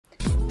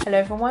Hello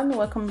everyone,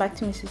 welcome back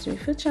to Mrs.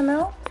 Food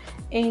channel.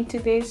 In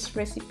today's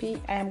recipe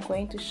I am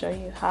going to show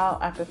you how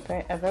I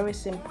prepare a very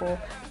simple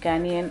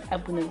Ghanaian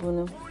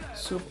Abunubunu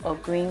soup or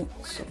green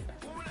soup.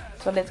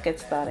 So let's get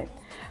started.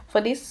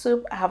 For this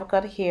soup I have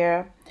got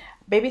here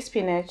baby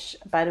spinach.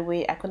 By the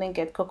way, I couldn't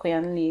get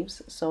cocoyam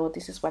leaves, so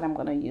this is what I'm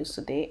going to use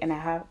today, and I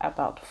have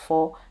about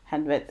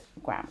 400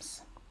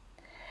 grams.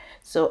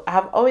 So I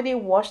have already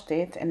washed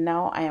it, and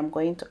now I am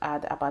going to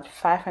add about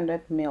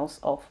 500 ml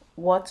of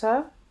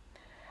water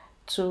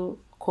to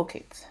cook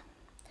it.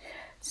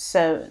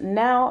 So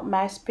now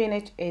my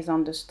spinach is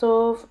on the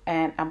stove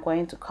and I'm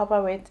going to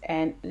cover it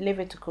and leave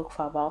it to cook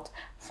for about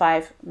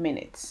 5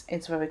 minutes.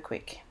 It's very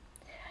quick.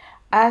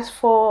 As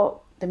for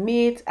the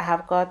meat, I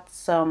have got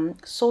some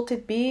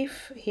salted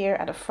beef here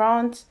at the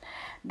front.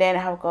 Then I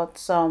have got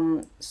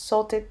some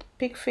salted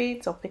pig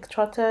feet or pig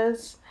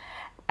trotters.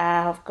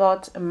 I have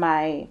got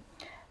my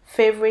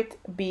favorite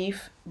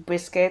beef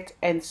brisket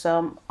and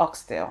some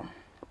oxtail.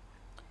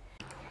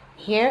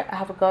 Here I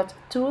have got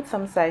 2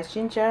 thumb-sized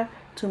ginger,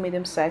 2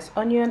 medium-sized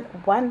onion,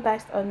 1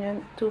 diced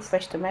onion, 2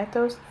 fresh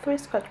tomatoes, 3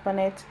 scotch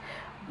bonnet,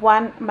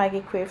 1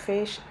 Maggi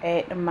crayfish,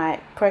 and my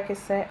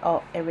precursor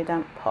or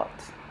Eridan pot.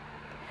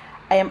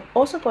 I am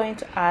also going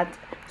to add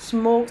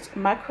smoked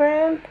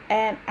mackerel,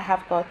 and I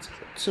have got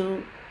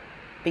 2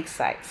 big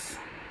sides.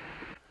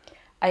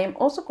 I am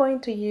also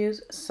going to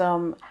use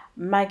some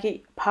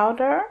Maggi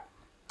powder.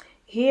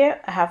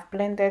 Here I have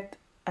blended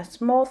a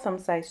small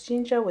thumb-sized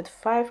ginger with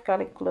 5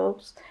 garlic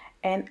cloves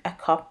and a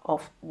cup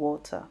of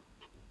water.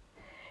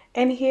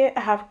 And here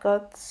I have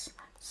got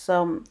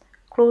some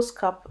close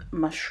cup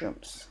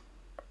mushrooms.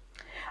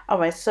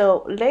 Alright,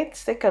 so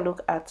let's take a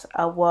look at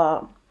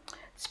our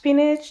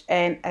spinach,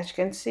 and as you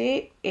can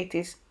see it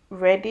is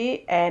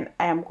ready, and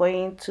I am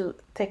going to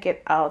take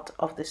it out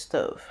of the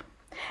stove.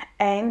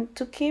 And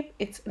to keep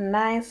its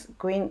nice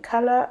green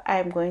color, I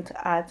am going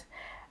to add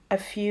a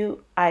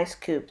few ice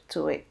cubes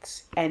to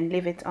it and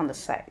leave it on the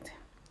side.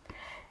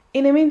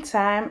 In the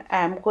meantime,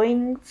 I'm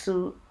going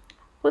to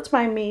put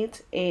my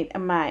meat in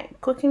my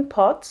cooking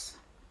pot,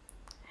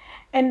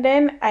 and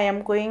then I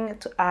am going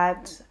to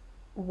add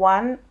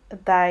 1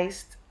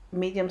 diced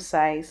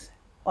medium-sized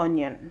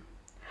onion.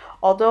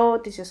 Although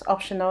this is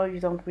optional,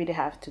 you don't really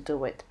have to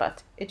do it,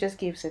 but it just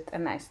gives it a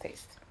nice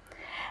taste.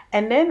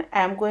 And then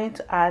I'm going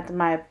to add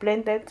my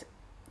blended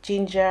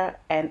ginger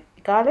and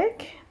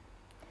garlic.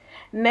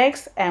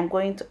 Next, I'm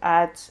going to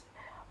add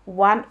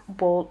 1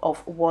 bowl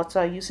of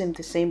water using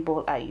the same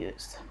bowl I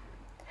used.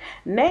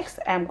 Next,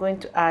 I'm going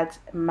to add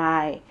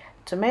my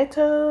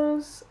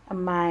tomatoes,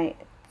 my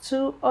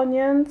 2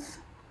 onions.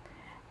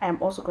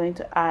 I'm also going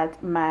to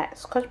add my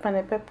scotch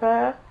bonnet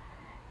pepper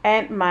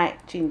and my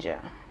ginger.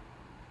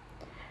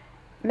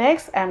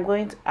 Next, I'm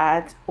going to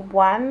add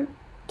 1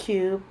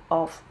 cube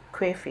of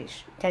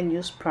crayfish. You can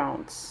use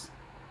prawns.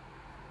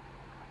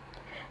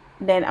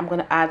 Then I'm going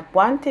to add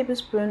 1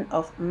 tablespoon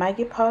of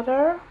Maggi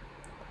powder.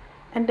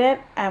 And then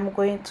I'm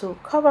going to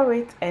cover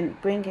it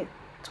and bring it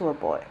to a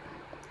boil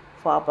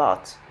for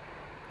about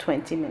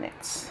 20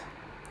 minutes.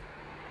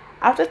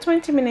 After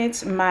 20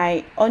 minutes,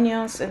 my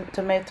onions and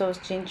tomatoes,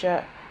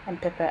 ginger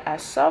and pepper are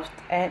soft,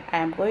 and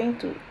I'm going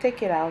to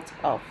take it out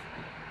of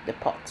the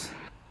pot.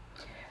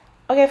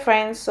 Okay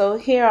friends, so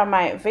here are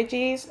my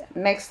veggies.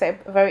 Next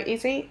step, very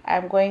easy.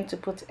 I'm going to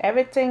put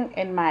everything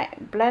in my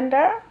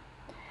blender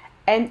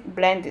and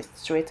blend it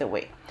straight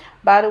away.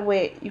 By the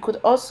way, you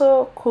could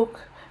also cook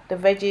the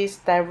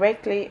veggies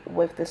directly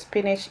with the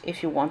spinach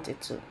if you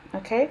wanted to.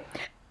 Okay,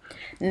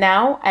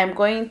 now I'm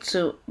going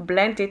to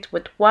blend it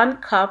with 1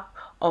 cup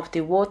of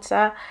the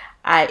water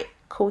I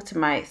cooked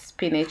my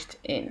spinach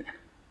in.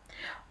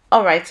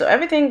 Alright, so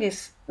everything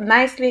is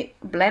nicely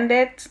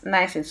blended,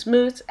 nice and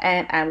smooth,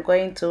 and I'm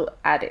going to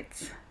add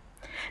it.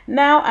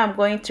 Now I'm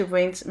going to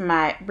rinse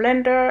my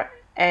blender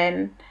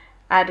and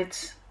add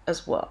it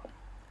as well.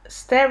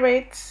 Stir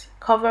it,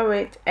 cover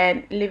it,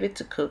 and leave it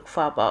to cook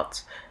for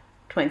about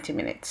 20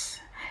 minutes.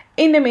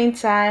 In the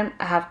meantime,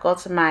 I have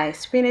got my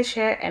spinach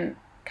here, and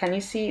can you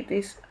see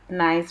this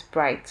nice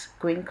bright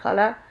green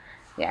color?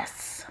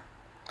 Yes.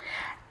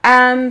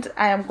 And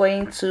I am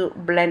going to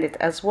blend it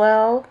as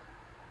well.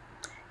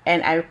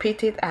 And I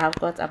repeat it, I have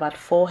got about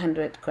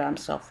 400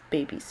 grams of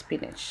baby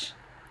spinach.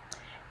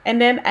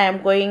 And then I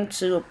am going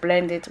to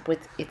blend it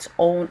with its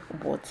own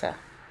water.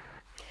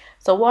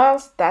 So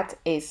whilst that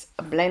is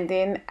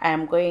blending, I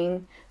am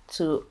going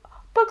to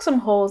poke some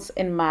holes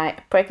in my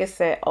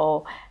precursor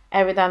or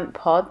Eridan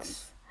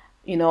pots,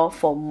 you know,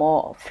 for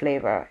more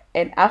flavor.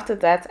 And after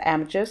that,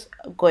 I'm just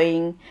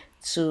going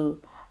to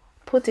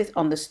put it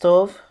on the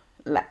stove,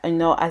 like, you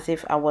know, as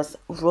if I was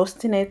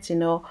roasting it, you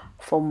know,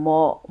 for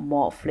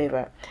more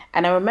flavor.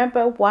 And I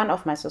remember one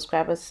of my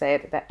subscribers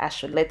said that I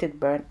should let it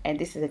burn, and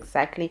this is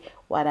exactly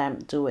what I'm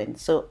doing.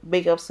 So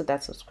big ups to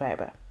that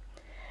subscriber.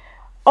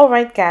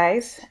 Alright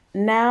guys,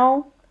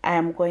 now I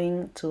am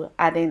going to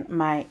add in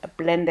my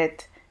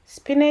blended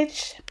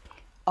spinach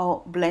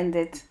or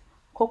blended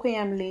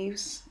cocoyam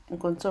leaves,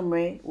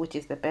 Nkwan, which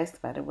is the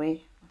best, by the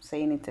way. I'm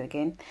saying it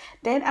again.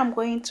 Then I'm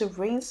going to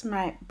rinse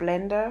my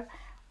blender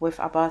with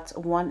about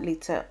 1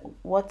 liter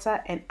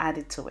water and add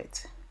it to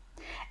it.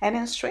 And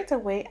then straight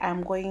away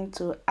I'm going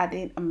to add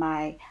in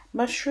my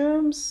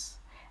mushrooms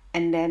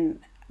and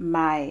then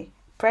my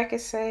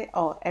precursor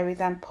or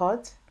eridan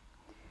pod.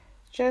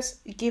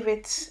 Just give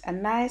it a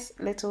nice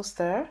little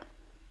stir,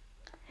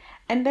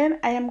 and then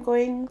I am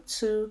going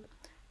to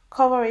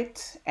cover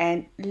it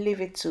and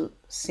leave it to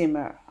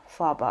simmer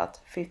for about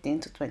 15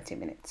 to 20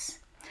 minutes.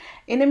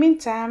 In the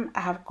meantime, I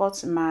have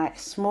got my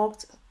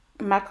smoked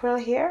mackerel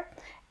here,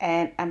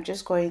 and I'm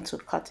just going to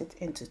cut it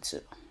into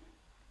 2.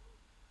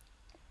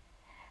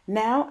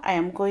 Now I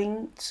am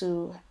going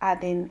to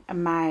add in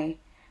my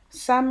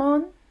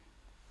salmon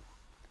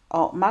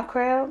or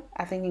mackerel.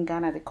 I think in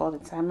Ghana they call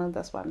it salmon,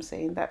 that's why I'm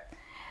saying that.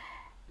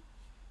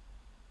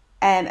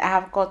 And I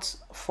have got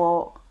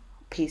 4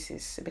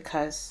 pieces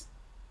because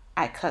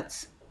I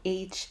cut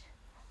each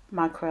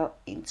mackerel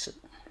into.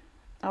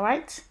 All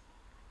right.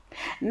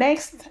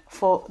 Next,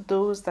 for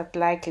those that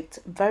like it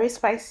very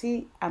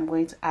spicy, I'm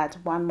going to add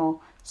 1 more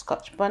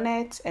scotch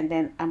bonnet, and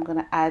then I'm going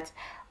to add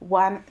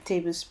 1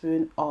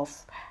 tablespoon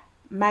of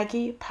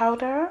Maggi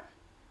powder,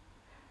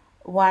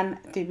 1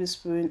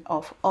 tablespoon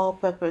of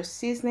all-purpose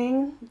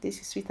seasoning. This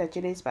is sweet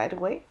agilies, by the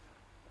way.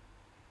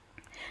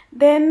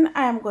 Then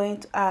I am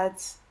going to add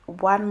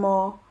 1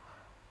 more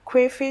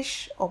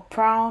crayfish or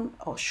prawn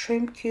or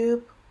shrimp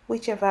cube,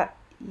 whichever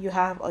you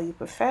have or you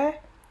prefer,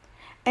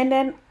 and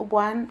then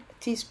 1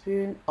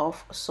 teaspoon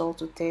of salt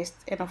to taste,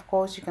 and of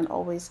course you can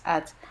always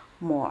add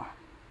more.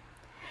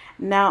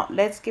 Now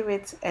let's give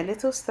it a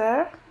little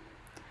stir,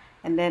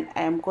 and then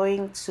I am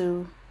going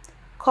to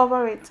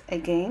cover it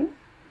again,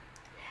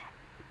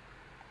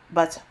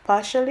 but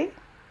partially,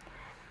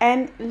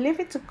 and leave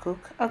it to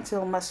cook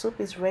until my soup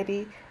is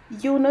ready.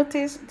 You'll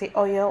notice the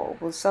oil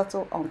will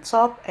settle on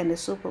top and the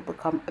soup will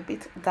become a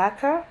bit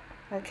darker.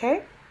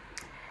 Okay,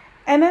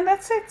 and then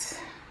that's it.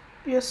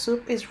 Your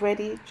soup is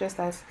ready, just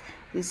as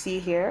you see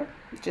here.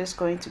 Just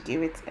going to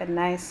give it a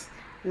nice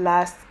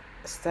last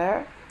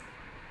stir,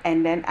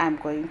 and then I'm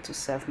going to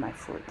serve my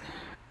food.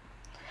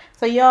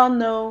 So y'all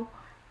know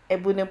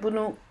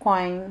Abunubunu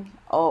Nkwan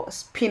or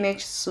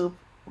spinach soup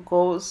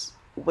goes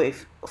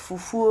with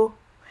fufu,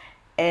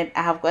 and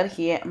I have got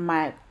here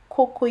my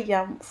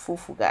cocoyam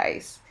fufu,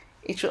 guys.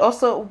 It should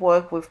also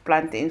work with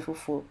plantain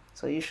fufu,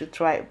 so you should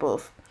try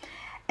both.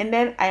 And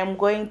then I am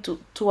going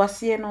to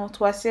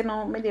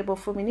tuasieno mede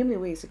before minim the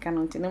ways you can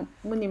continue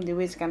munim the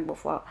ways you can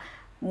before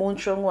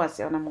munchong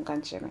wasiana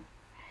munkancheme.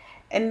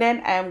 And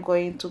then I am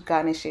going to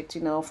garnish it,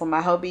 you know, for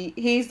my hubby.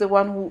 He's the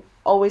one who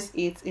always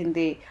eats in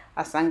the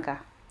asanka.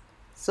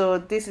 So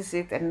this is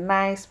it, a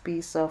nice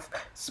piece of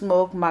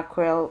smoked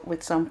mackerel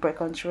with some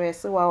precontre,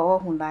 so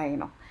you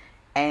know,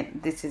 and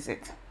this is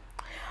it.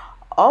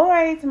 All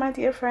right, my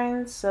dear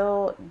friends,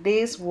 so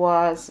this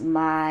was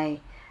my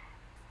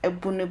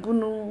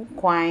Abunubunu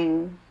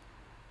Nkwan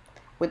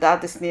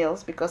without the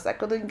snails because I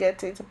couldn't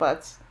get it,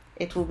 but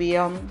it will be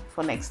on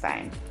for next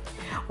time.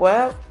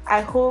 Well,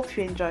 I hope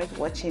you enjoyed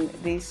watching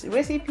this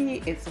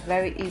recipe. It's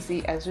very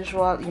easy as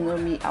usual. You know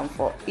me, I'm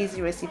for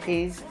easy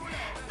recipes,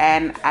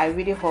 and I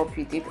really hope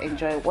you did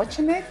enjoy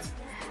watching it.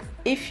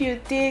 If you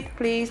did,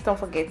 please don't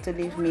forget to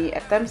leave me a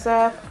thumbs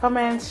up,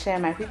 comment, share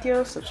my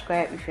video,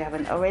 subscribe if you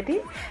haven't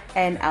already,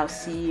 and I'll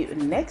see you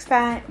next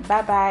time.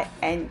 Bye bye,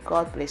 and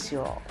God bless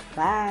you all.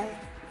 Bye.